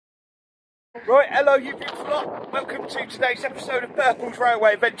Right, hello you beautiful lot. Welcome to today's episode of Purple's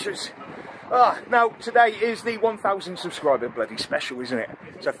Railway Adventures. Now today is the 1000 subscriber bloody special, isn't it?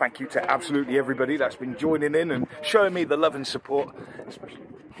 So thank you to absolutely everybody that's been joining in and showing me the love and support, especially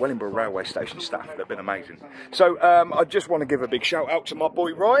Wellingborough Railway Station staff. They've been amazing. So I just want to give a big shout out to my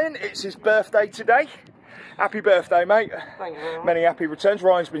boy Ryan. It's his birthday today. Happy birthday, mate. Thank you. Many happy returns.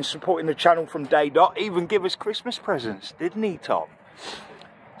 Ryan's been supporting the channel from day dot, even give us Christmas presents, didn't he, Tom?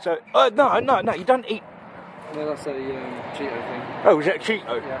 So, no, you don't eat. No, that's a Cheeto thing. Oh, is that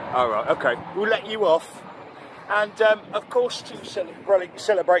Cheeto? Yeah. Oh, right, okay. We'll let you off. And, of course, to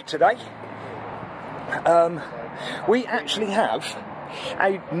celebrate today, we actually have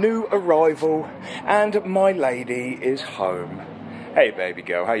a new arrival, and my lady is home. Hey, baby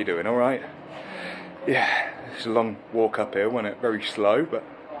girl, how you doing? All right? Yeah, it's a long walk up here, wasn't it? Very slow, but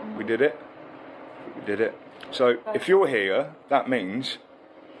we did it. We did it. So, if you're here, that means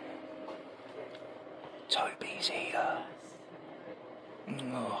Toby's here.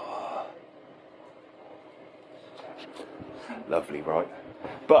 Oh. Lovely, right?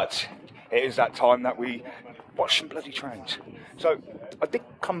 But it is that time that we watch some bloody trains. So I did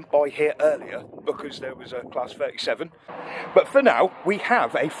come by here earlier because there was a class 37. But for now, we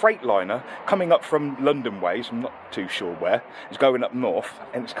have a Freightliner coming up from London ways. I'm not too sure where. It's going up north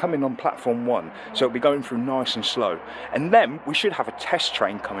and it's coming on platform 1. So it'll be going through nice and slow. And then we should have a test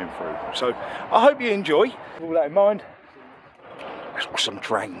train coming through. So I hope you enjoy. With all that in mind, let's watch some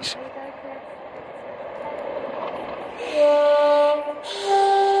trains.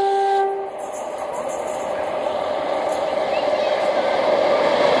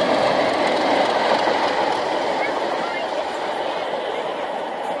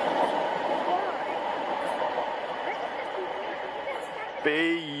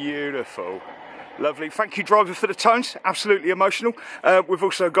 Beautiful. Lovely. Thank you, driver, for the tones. Absolutely emotional. We've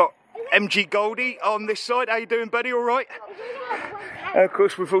also got MG Goldie on this side. How you doing, buddy? All right? Of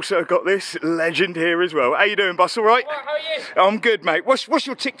course, we've also got this legend here as well. How you doing, boss? All right? Well, how are you? I'm good, mate. What's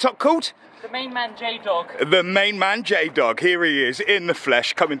your TikTok called? The main man, J-Dog. The main man, J-Dog. Here he is, in the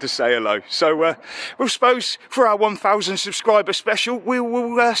flesh, coming to say hello. So, we'll suppose for our 1000 subscriber special,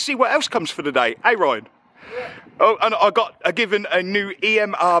 we'll see what else comes for the day. Hey, Ryan? Yeah. Oh, and I got given a new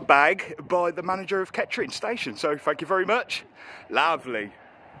EMR bag by the manager of Kettering Station. So, thank you very much. Lovely.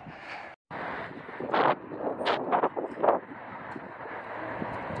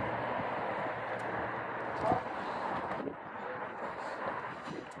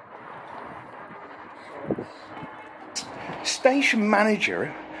 Station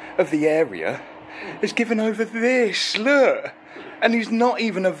manager of the area has given over this, look, and he's not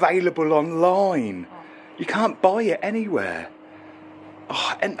even available online. You can't buy it anywhere.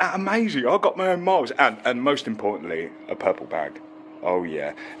 Oh, isn't that amazing? I got my own Miles, and most importantly, a purple bag. Oh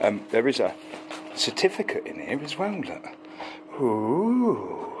yeah, there is a certificate in here as well, look.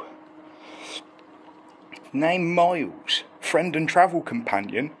 Ooh. Name Miles, friend and travel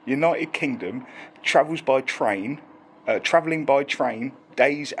companion, United Kingdom, travels by train. Travelling by train,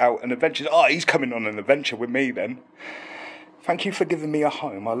 days out and adventures. Oh, he's coming on an adventure with me then. Thank you for giving me a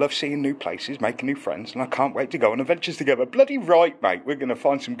home. I love seeing new places, making new friends, and I can't wait to go on adventures together. Bloody right, mate. We're going to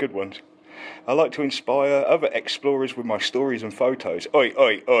find some good ones. I like to inspire other explorers with my stories and photos. Oi,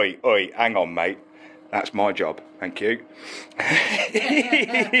 oi, oi, oi. Hang on, mate. That's my job. Thank you.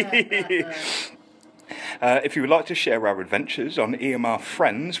 If you would like to share our adventures on EMR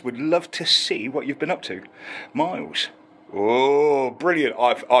Friends, would love to see what you've been up to. Miles. Oh, brilliant.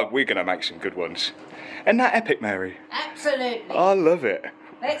 We're going to make some good ones. Isn't that epic, Mary? Absolutely. I love it.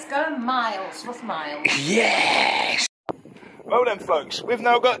 Let's go Miles. What's Miles? Yes! Well then, folks, we've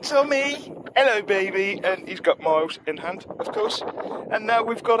now got Tommy. Hello, baby. And he's got Miles in hand, of course. And now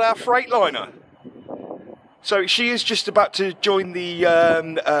we've got our Freightliner. So she is just about to join the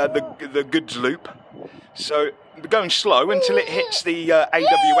goods loop. So we're going slow until it hits the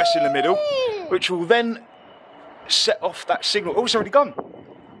AWS in the middle, which will then set off that signal. Oh, it's already gone.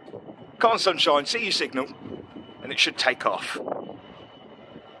 Come on, sunshine, see your signal, and it should take off.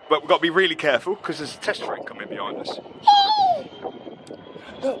 But we've got to be really careful because there's a test train coming behind us.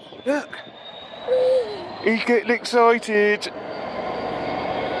 Look, look. He's getting excited.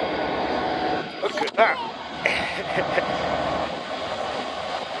 Look at that.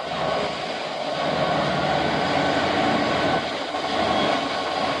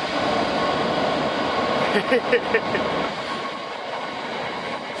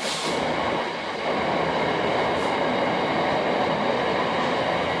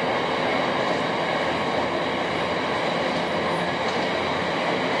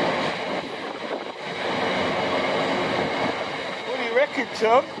 What do you reckon,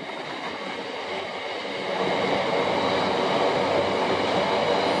 Tom?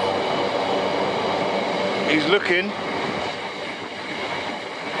 He's looking.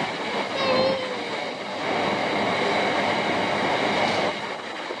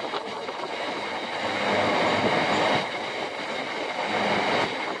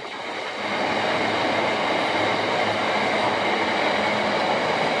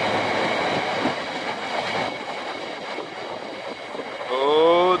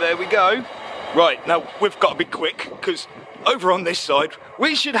 Oh, there we go. Right, now we've got to be quick because over on this side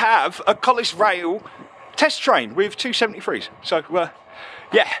we should have a Collis Rail test train with 273s. So,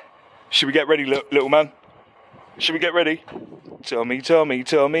 yeah. Should we get ready, little man? Should we get ready? Tell me.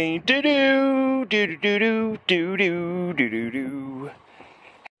 Do-do, do-do-do-do, do-do, do-do-do.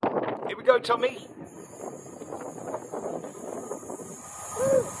 Here we go, Tommy.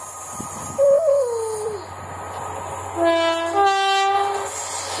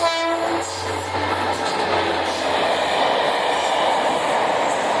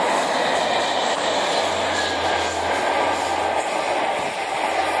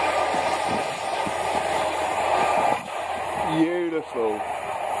 Beautiful.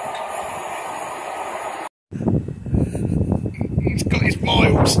 He's got his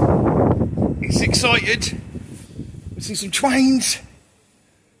miles. He's excited. We see some trains.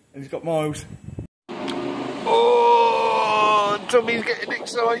 And he's got miles. Oh, Tommy's getting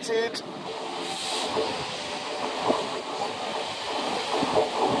excited.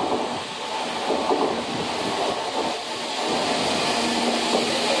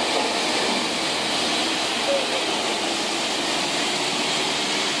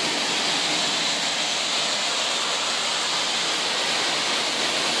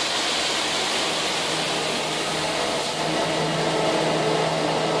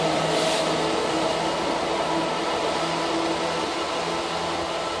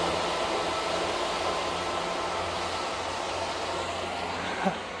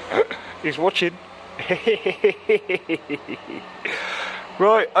 He's watching.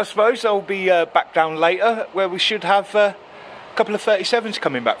 Right, I suppose I'll be back down later where we should have a couple of 37s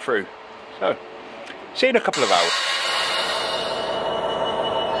coming back through. So, see you in a couple of hours.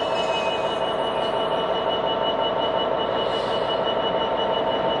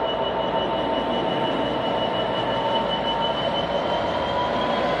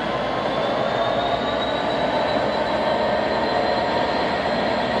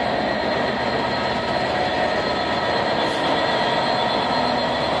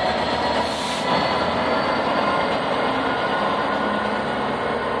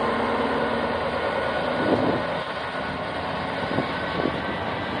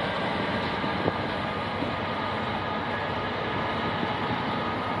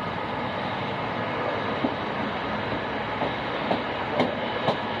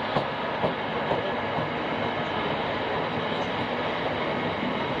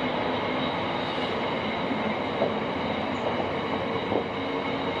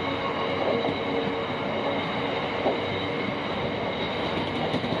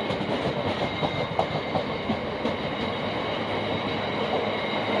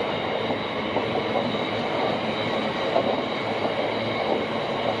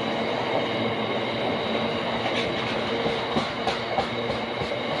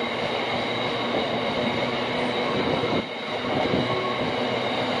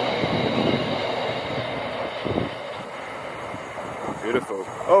 Beautiful.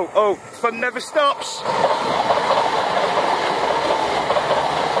 Oh, fun never stops.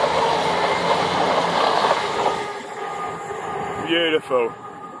 Beautiful.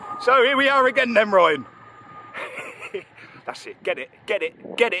 So here we are again then, Ryan. That's it. Get it.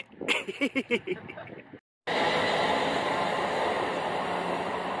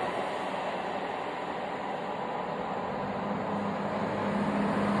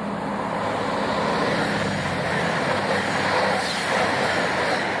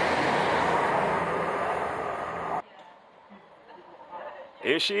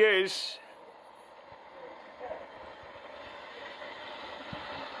 Here she is.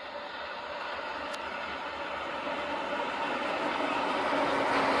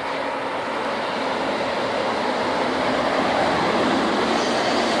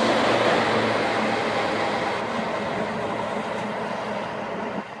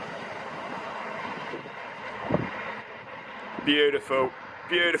 Beautiful,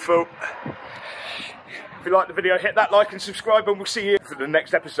 beautiful. If you like the video, hit that like and subscribe, and we'll see you for the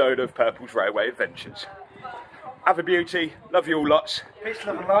next episode of Purple's Railway Adventures. Have a beauty. Love you all lots. Peace,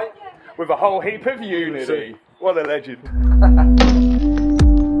 love and light. With a whole heap of unity. What a legend.